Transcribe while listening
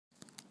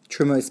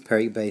Trumos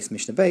Perik Beis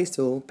Mishnah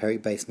Beis or Perik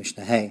Beis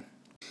Mishnah Hey.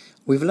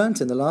 We've learnt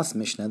in the last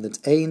Mishnah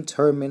that Ein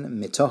Termin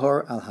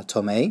Mitohor al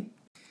Hatomei,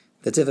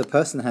 that if a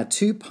person had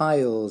two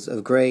piles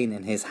of grain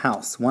in his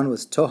house, one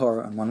was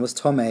Tohor and one was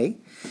Tomei,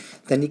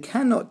 then he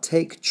cannot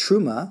take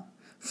Truma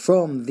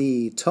from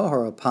the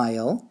Tohor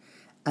pile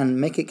and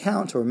make it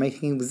count or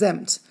make it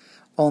exempt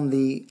on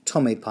the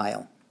Tomei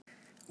pile.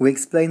 We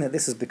explained that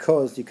this is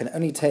because you can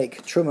only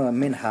take Truma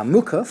min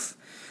ha-mukaf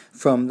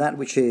from that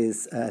which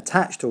is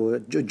attached or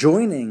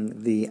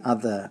joining the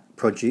other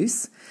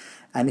produce.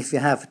 And if you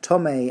have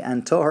Tomei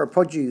and Tohor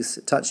produce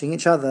touching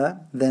each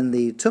other, then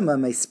the Tumah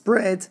may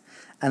spread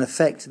and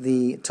affect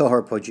the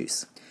Tohor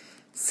produce.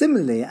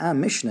 Similarly, our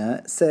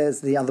Mishnah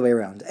says the other way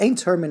around. Ein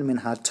termin min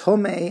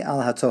ha-tomei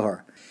al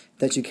ha-tohor.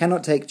 That you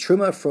cannot take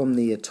Truma from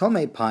the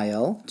Tomei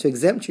pile to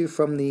exempt you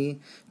from the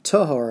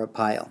Tohor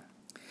pile.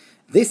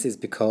 This is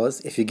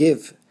because if you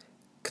give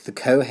the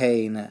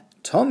Kohen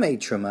Tomei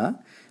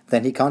Truma,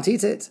 then he can't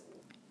eat it.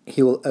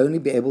 He will only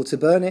be able to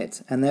burn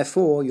it, and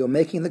therefore you're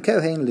making the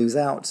Kohen lose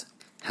out.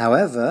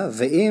 However,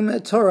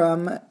 Ve'im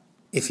Toram,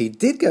 if he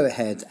did go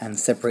ahead and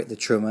separate the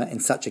Truma in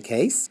such a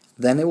case,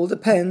 then it will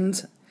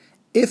depend.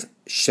 If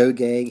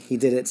Shogeg, he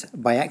did it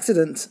by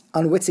accident,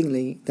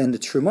 unwittingly, then the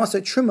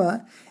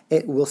Truma,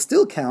 it will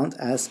still count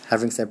as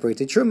having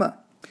separated Truma.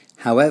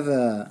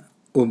 However,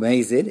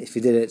 Umezid, if he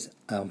did it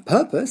on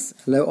purpose,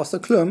 Lo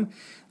Osaklum,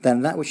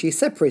 then that which he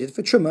separated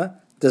for Truma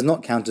does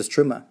not count as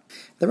Truma.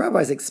 The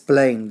rabbis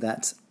explained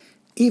that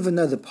even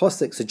though the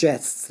Posuk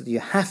suggests that you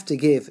have to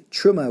give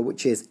Truma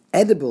which is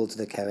edible to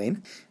the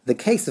Kohen, the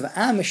case of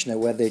our Mishnah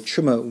where the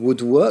Truma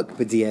would work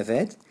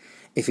b'di'eved,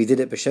 if he did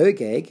it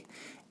b'shogeg,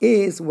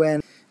 is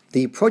when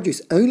the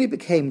produce only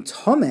became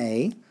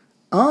Tomei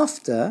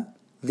after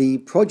the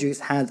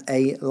produce had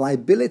a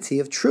liability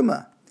of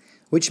Truma,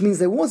 which means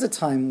there was a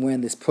time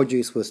when this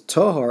produce was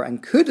Tohor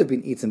and could have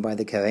been eaten by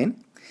the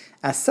Kohen.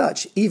 As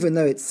such, even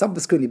though it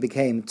subsequently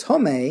became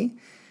Tomei,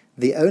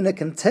 the owner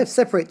can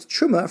separate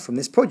Truma from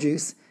this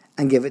produce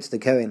and give it to the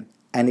Kohen,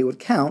 and it would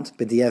count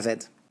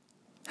b'di'eved.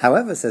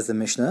 However, says the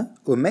Mishnah,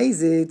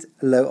 Umezid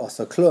lo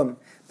osaklum,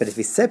 but if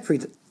he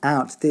separated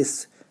out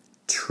this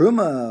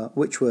Truma,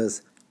 which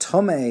was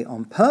Tomei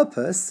on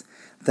purpose,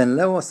 then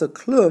lo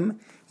osaklum,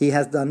 he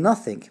has done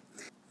nothing.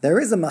 There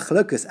is a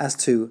machlokus as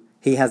to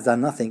he has done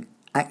nothing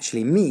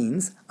actually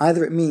means.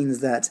 Either it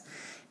means that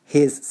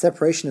his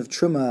separation of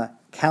Truma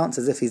counts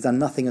as if he's done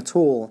nothing at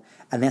all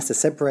and has to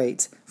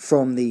separate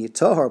from the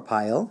Tohor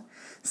pile.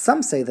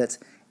 Some say that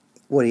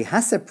what he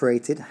has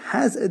separated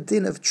has a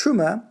din of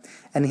Truma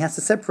and he has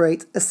to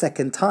separate a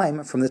second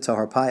time from the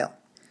Tohor pile.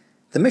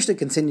 The Mishnah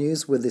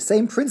continues with the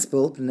same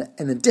principle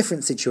in a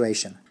different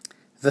situation.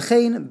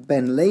 V'chein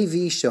ben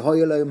Levi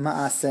shehoyolo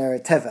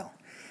ma'aser tevel.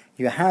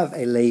 You have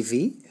a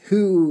Levi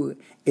who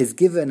is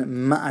given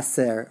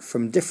ma'aser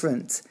from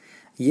different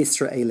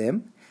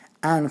Yisraelim,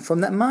 and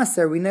from that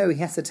ma'aser we know he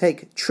has to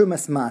take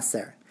Trumas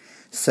ma'aser.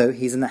 So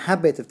he's in the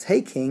habit of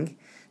taking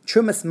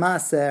Trumas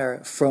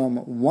ma'aser from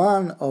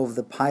one of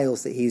the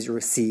piles that he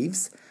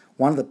receives,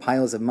 one of the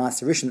piles of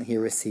Maaser Rishon that he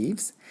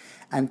receives,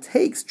 and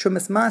takes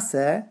Trumas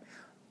ma'aser,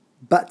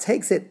 but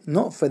takes it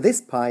not for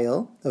this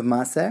pile of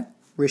Maaser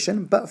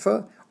Rishon, but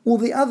for all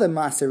the other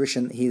Maaser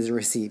Rishon that he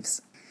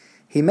receives.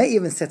 He may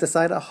even set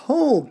aside a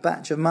whole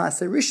batch of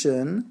Maaser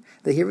Rishon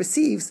that he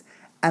receives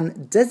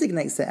and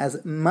designates it as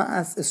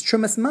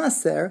Trumas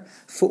Maaser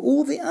for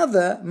all the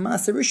other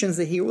Maaser Rishons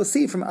that he will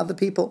receive from other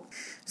people.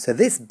 So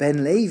this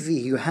Ben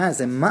Levi who has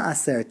a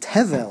Maaser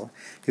Tevel,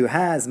 who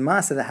has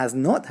Maaser that has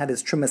not had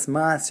his Trumas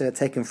Maaser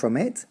taken from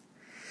it,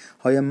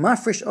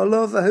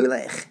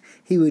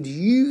 he would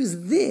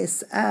use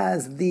this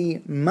as the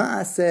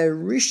Maaser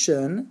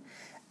Rishon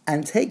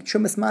and take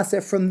Trumas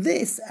Maaser from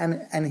this,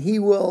 and he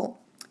will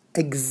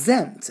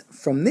exempt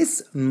from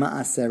this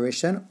Maaser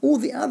Rishon all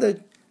the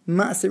other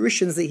Maaser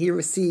Rishons that he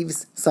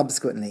receives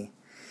subsequently.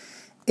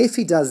 If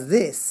he does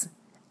this,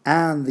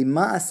 and the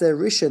Maaser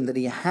Rishon that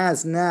he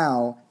has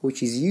now, which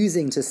he's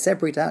using to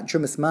separate out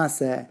Trumas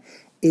Maaser,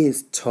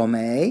 is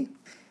Tomei,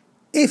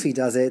 if he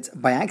does it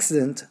by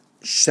accident,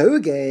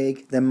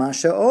 Shogeg, then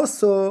Masha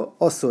also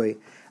Osoi,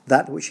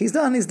 that which he's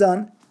done is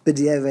done,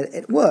 b'di'eved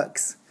it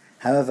works.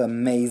 However,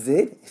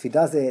 Mezid, if he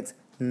does it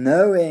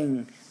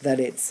knowing that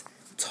it's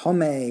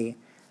Tomei,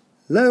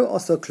 lo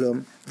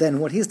osoklum, then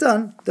what he's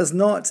done does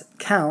not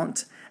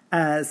count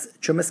as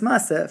Trumas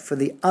Maaser for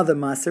the other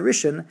Maaser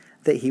Rishon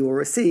that he will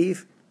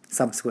receive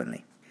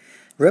subsequently.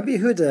 Rabbi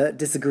Yehuda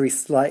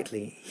disagrees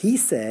slightly. He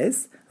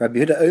says, Rabbi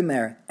Yehuda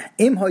Omer,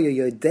 Im hoyo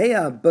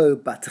yodea bo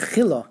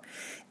batchilo,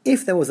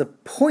 if there was a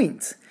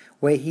point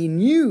where he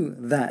knew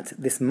that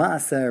this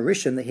Maaser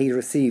Rishon that he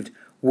received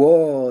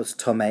was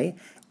Tomei,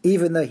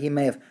 even though he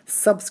may have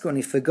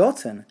subsequently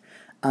forgotten,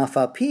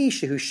 Afapi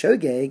shehu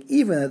shogeg,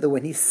 even though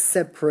when he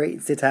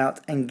separates it out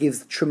and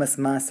gives Trumas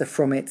Maaser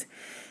from it,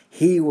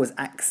 he was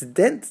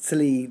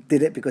accidentally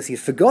did it because he'd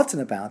forgotten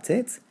about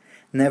it.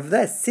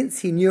 Nevertheless, since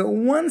he knew at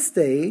one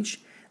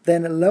stage,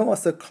 then lo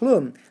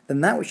osaklum,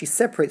 then that which he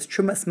separates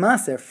Trumas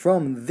Maaser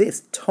from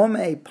this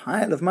Tomei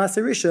pile of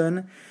Maaser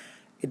Rishon,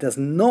 it does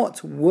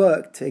not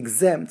work to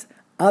exempt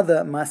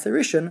other Maaser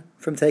Rishon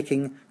from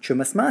taking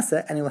Trumas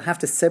Maaser, and it will have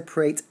to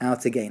separate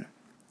out again.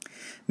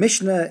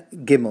 Mishnah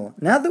Gimel.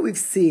 Now that we've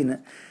seen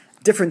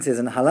differences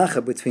in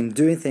halacha between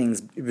doing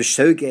things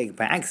b'shogeg,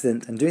 by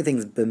accident, and doing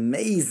things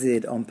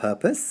b'mezid, on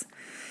purpose,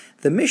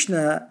 the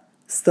Mishnah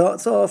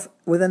starts off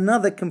with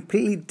another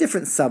completely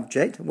different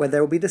subject where there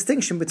will be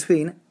distinction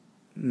between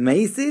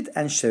mezid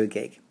and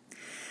shogeg.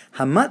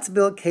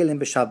 Hamatbil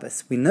kelim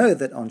b'Shabbos. We know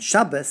that on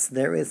Shabbos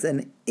there is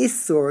an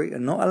issur. You're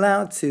not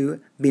allowed to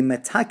be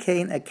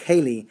metakein a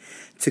keli,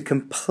 to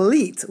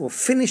complete or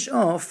finish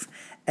off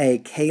a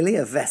keli,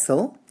 a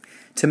vessel,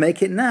 to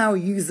make it now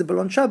usable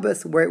on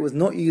Shabbos where it was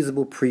not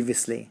usable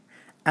previously.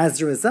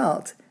 As a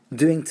result,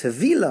 doing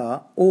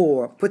tevilah,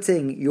 or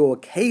putting your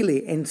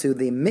keli into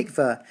the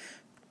mikveh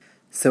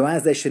so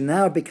as they should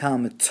now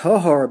become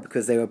tohor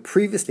because they were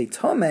previously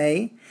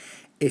tomei,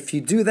 if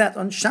you do that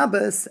on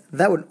Shabbos,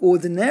 that would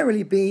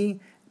ordinarily be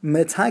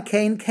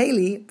metakein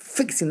keli,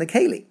 fixing the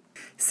keli.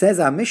 Says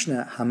our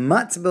Mishnah,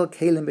 hamatbil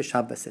kelim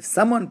b'Shabbos. If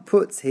someone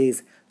puts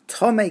his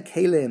tomei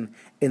kelim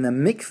in the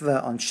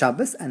mikveh on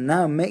Shabbos and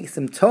now makes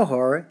them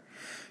tohor,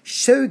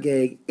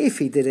 shogeg, if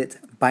he did it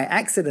by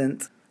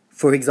accident,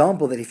 for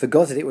example, that he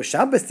forgot that it was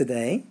Shabbos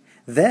today,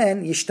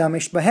 then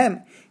yishtamish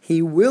bahem.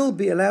 He will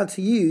be allowed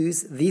to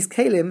use these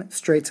kelim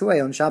straight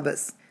away on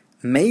Shabbos.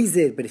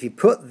 Mezid, but if he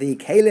put the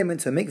kelim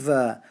into a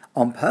mikveh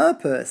on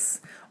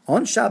purpose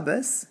on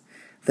Shabbos,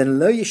 then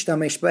lo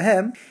yishtamesh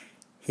bahem,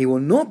 he will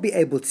not be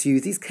able to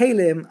use these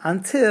kelim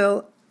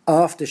until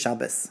after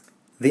Shabbos.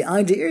 The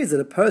idea is that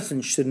a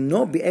person should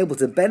not be able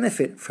to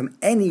benefit from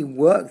any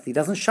work that he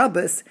does on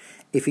Shabbos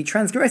if he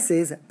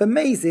transgresses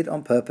b'mezid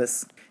on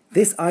purpose.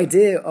 This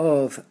idea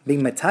of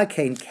being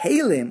metakein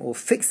kelim, or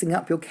fixing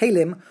up your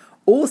kelim,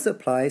 also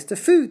applies to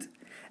food.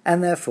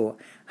 And therefore,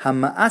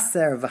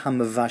 hama'aser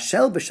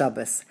v'hamavashel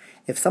b'Shabbos,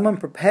 if someone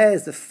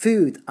prepares the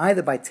food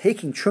either by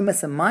taking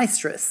trumas and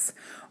maestris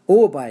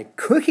or by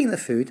cooking the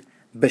food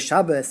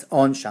b'Shabbos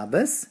on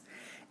Shabbos,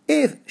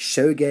 if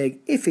shogeg,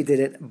 if he did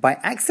it by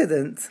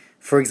accident,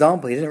 for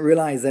example, he didn't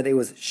realize that it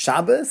was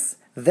Shabbos,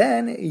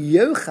 then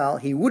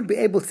yochal, he would be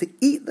able to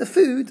eat the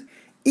food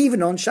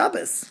even on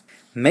Shabbos.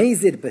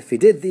 Mezid, but if he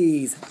did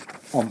these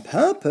on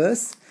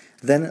purpose,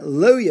 then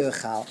lo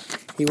yochal,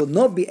 he will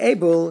not be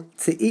able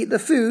to eat the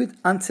food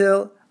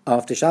until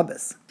after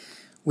Shabbos.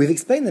 We've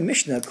explained the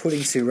Mishnah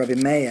according to Rabbi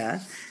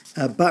Meir,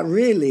 but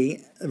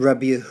really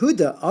Rabbi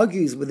Yehuda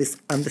argues with this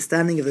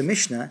understanding of the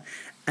Mishnah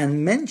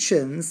and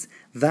mentions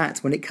that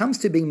when it comes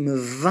to being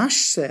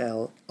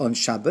mevashel on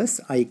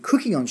Shabbos, i.e.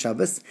 cooking on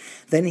Shabbos,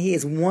 then he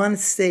is one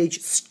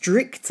stage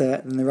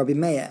stricter than the Rabbi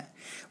Meir,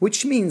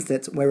 which means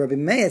that where Rabbi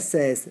Meir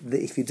says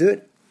that if you do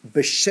it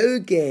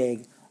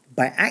b'shogeg,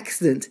 by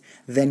accident,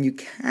 then you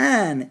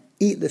can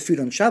eat the food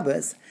on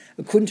Shabbos,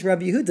 according to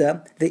Rabbi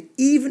Yehuda, that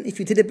even if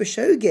you did it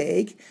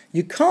b'shogeg,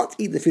 you can't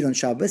eat the food on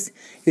Shabbos,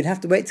 you'd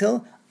have to wait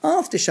till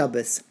after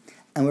Shabbos.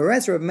 And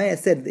whereas Rabbi Meir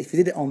said that if you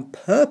did it on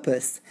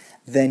purpose,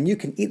 then you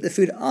can eat the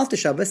food after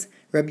Shabbos,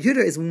 Rabbi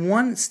Yehuda is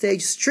one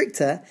stage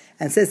stricter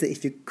and says that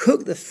if you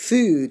cook the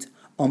food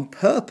on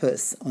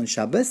purpose on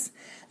Shabbos,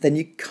 then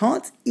you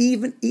can't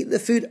even eat the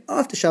food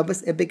after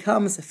Shabbos, it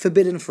becomes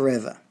forbidden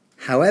forever.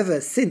 However,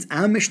 since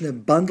our Mishnah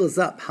bundles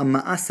up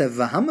hama'aser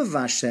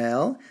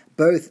v'hamavashel,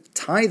 both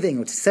tithing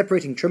or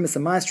separating trumas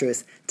and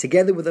maestros,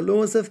 together with the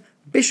laws of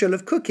bishul,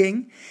 of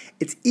cooking,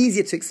 it's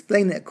easier to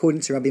explain it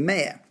according to Rabbi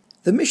Meir.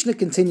 The Mishnah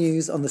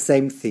continues on the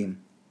same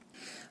theme.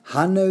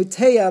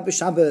 Hanoteya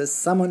b'Shabbos,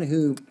 someone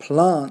who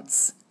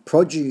plants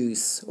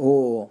produce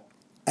or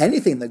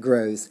anything that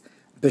grows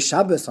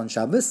b'Shabbos on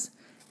Shabbos,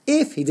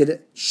 if he did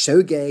it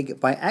shogeg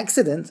by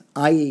accident,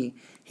 i.e.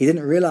 he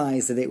didn't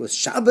realize that it was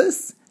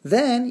Shabbos,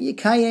 then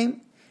yikayim,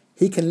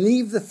 he can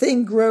leave the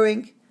thing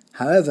growing.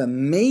 However,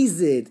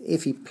 mezid,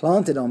 if he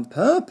planted on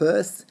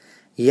purpose,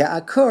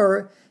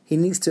 ya'akor, he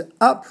needs to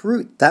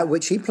uproot that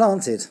which he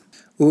planted.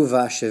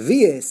 Uva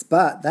shavias,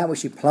 but that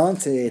which he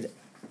planted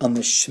on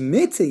the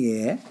Shemitah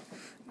year,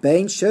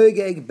 bein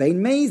shogeg,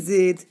 bein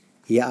mezid,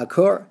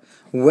 ya'akor,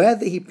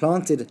 whether he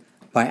planted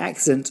by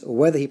accident or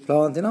whether he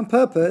planted on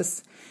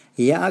purpose,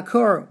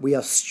 ya'akor, we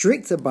are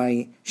stricter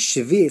by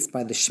shavias,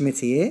 by the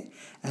Shemitah year,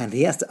 and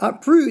he has to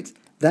uproot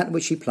that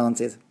which he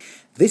planted.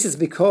 This is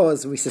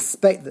because we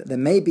suspect that there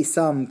may be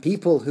some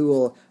people who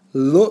will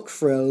look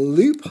for a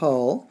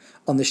loophole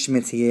on the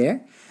Shemitah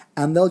year,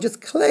 and they'll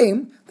just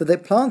claim that they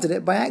planted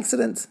it by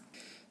accident.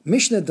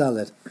 Mishnah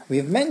Daled. We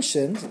have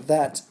mentioned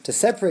that to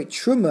separate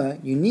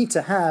Truma, you need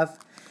to have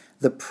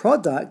the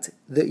product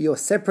that you're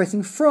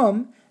separating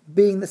from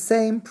being the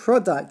same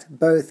product,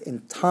 both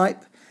in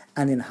type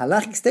and in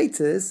halachic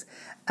status,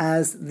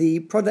 as the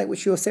product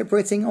which you're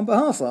separating on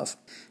behalf of.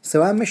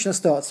 So our Mishnah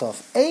starts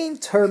off, Ein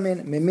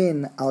termin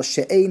mimin al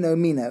she'eino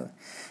mino.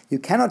 You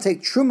cannot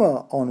take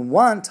truma on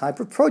one type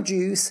of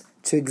produce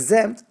to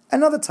exempt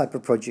another type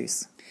of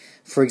produce.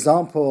 For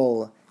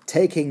example,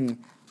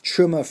 taking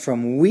truma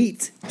from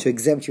wheat to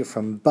exempt you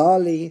from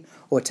barley,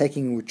 or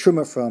taking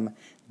truma from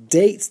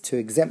dates to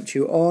exempt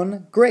you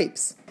on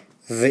grapes.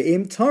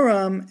 Ve'im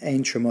toram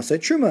ein trumoso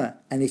truma.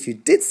 And if you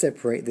did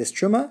separate this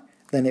truma,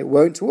 then it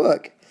won't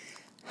work.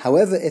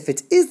 However, if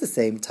it is the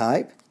same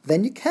type,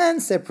 then you can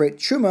separate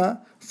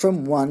truma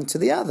from one to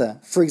the other.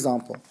 For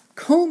example,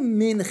 kol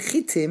min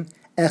chitim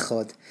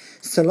echod.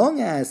 So long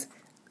as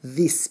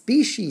the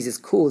species is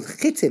called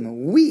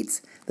chitim, wheat,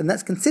 then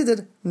that's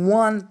considered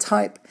one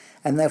type,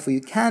 and therefore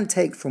you can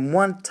take from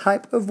one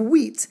type of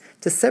wheat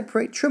to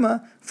separate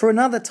truma for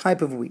another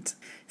type of wheat.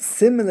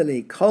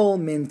 Similarly, kol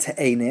min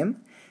te'enim,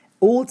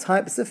 all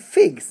types of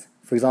figs,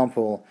 for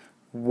example,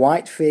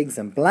 white figs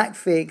and black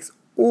figs,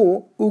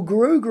 or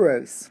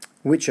ugrogros,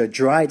 which are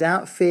dried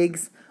out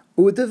figs,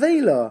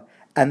 udevela,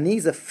 and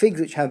these are figs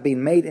which have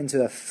been made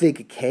into a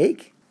fig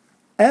cake.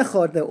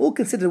 Echad, they're all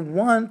considered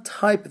one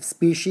type of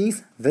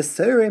species,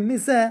 v'sore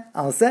mizeh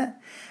al zeh,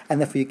 and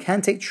therefore you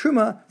can take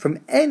truma from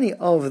any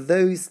of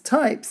those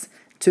types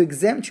to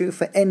exempt you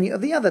for any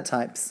of the other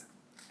types.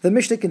 The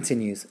Mishnah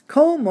continues,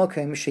 Kol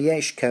mokem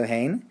sheyesh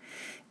kohen,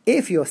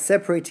 if you're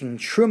separating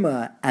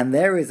truma and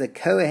there is a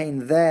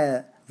kohen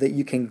there that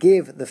you can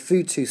give the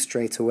food to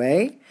straight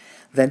away,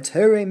 then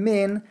toreh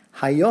min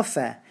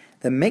hayofeh,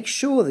 then make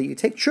sure that you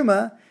take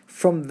truma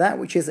from that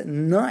which is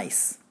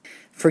nice.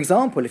 For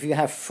example, if you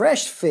have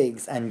fresh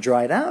figs and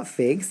dried out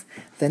figs,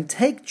 then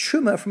take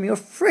truma from your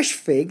fresh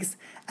figs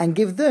and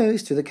give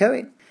those to the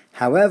kohen.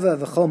 However,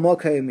 v'chol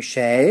mokom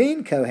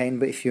she'ein kohen,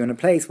 but if you're in a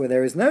place where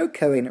there is no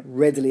kohen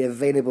readily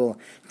available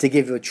to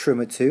give your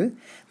truma to,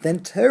 then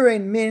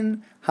toreh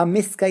min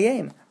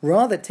hamiskayim.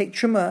 Rather take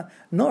truma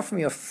not from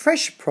your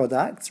fresh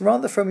products,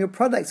 rather from your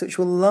products which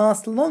will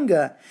last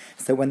longer.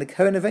 So when the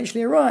kohen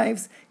eventually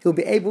arrives, he'll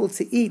be able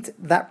to eat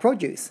that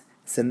produce.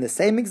 So in the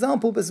same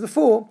example as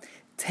before,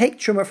 take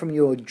truma from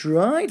your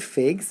dried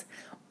figs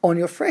on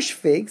your fresh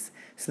figs,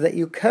 so that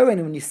your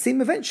kohen, when you see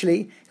him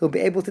eventually, he'll be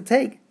able to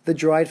take the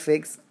dried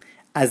figs,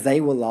 as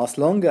they will last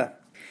longer.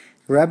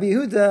 Rabbi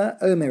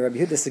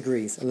Yehuda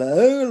disagrees.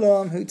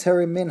 La'olam hu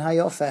toreh min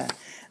hayofeh,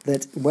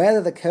 that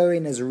whether the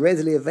kohen is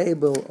readily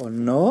available or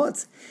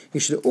not, you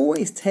should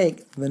always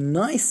take the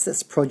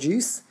nicest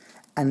produce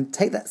and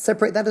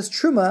separate that as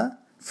truma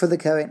for the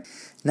kohen.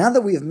 Now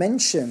that we've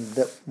mentioned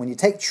that when you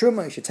take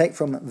truma, you should take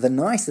from the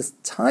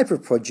nicest type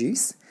of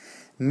produce,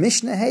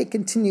 Mishnah Hay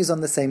continues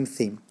on the same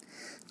theme.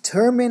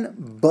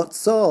 Termin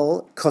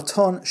botzol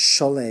koton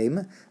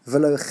sholem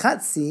velo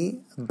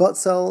chatzi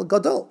botzol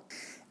gadol.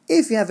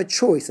 If you have a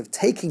choice of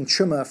taking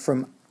truma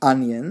from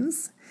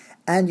onions,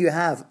 and you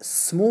have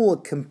small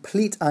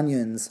complete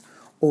onions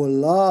or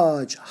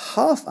large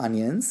half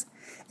onions,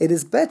 it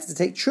is better to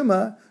take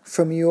truma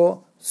from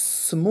your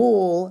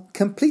small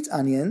complete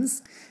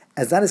onions,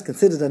 as that is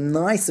considered a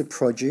nicer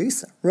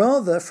produce,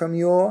 rather from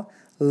your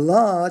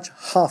large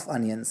half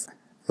onions.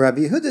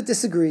 Rabbi Yehuda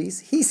disagrees.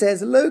 He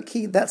says,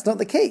 low-key, that's not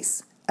the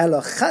case. Elo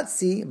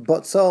chatzi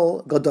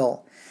botzol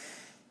gadol.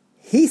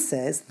 He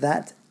says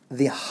that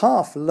the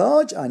half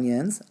large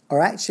onions are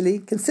actually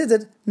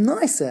considered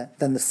nicer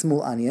than the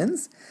small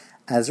onions.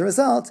 As a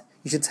result,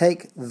 you should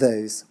take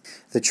those.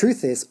 The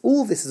truth is,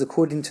 all this is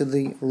according to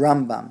the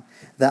Rambam.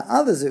 There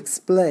are others who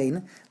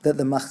explain that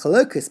the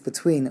machlokus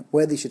between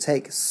whether you should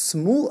take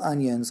small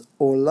onions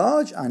or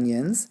large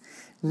onions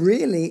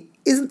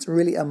isn't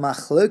really a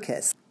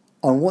machlokus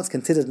on what's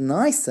considered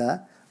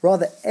nicer.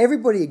 Rather,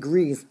 everybody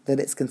agrees that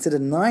it's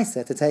considered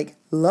nicer to take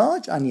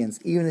large onions,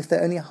 even if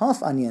they're only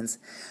half onions.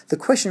 The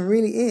question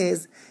really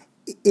is,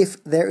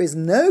 if there is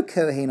no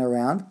kohen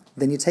around,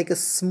 then you take a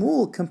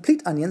small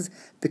complete onions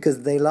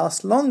because they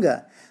last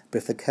longer. But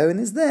if the kohen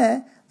is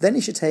there, then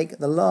you should take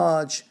the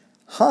large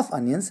half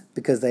onions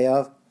because they are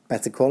of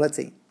better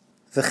quality.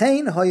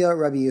 V'chein hoya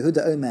Rabbi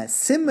Yehuda Omer.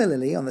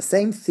 Similarly, on the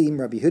same theme,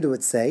 Rabbi Yehuda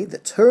would say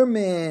that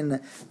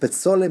termin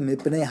betzolim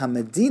mibnei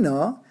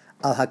hamedina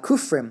al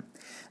hakufrim,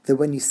 that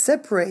when you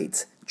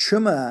separate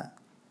truma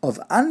of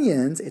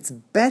onions, it's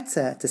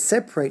better to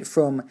separate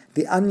from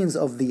the onions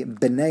of the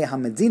Bnei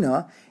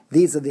HaMedina.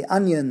 These are the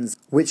onions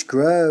which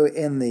grow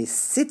in the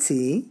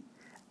city,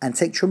 and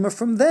take truma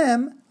from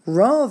them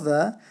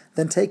rather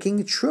than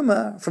taking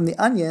truma from the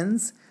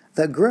onions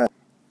that grow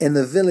in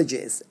the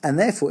villages. And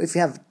therefore, if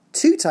you have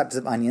two types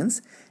of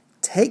onions,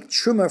 take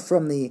truma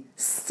from the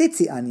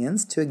city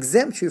onions to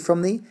exempt you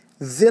from the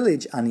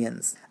village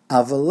onions.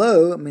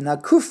 Avalo min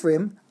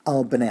hakufrim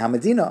al Bnei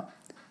HaMedina.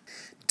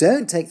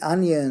 Don't take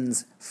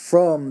onions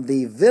from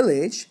the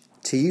village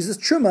to use as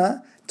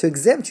truma to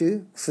exempt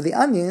you for the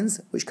onions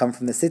which come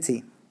from the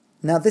city.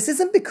 Now, this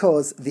isn't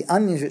because the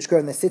onions which grow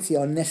in the city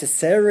are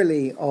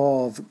necessarily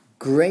of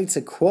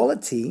greater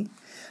quality,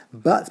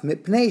 but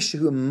mipnei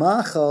shehu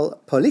machal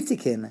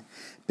politikin,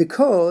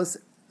 because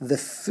the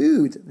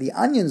food, the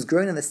onions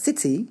grown in the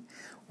city,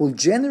 will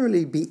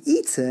generally be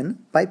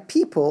eaten by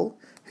people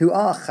who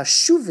are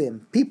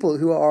chashuvim, people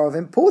who are of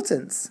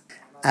importance.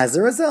 As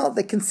a result,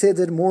 they're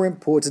considered more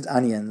important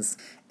onions.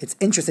 It's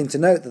interesting to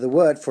note that the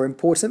word for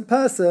important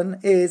person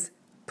is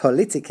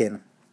politikin.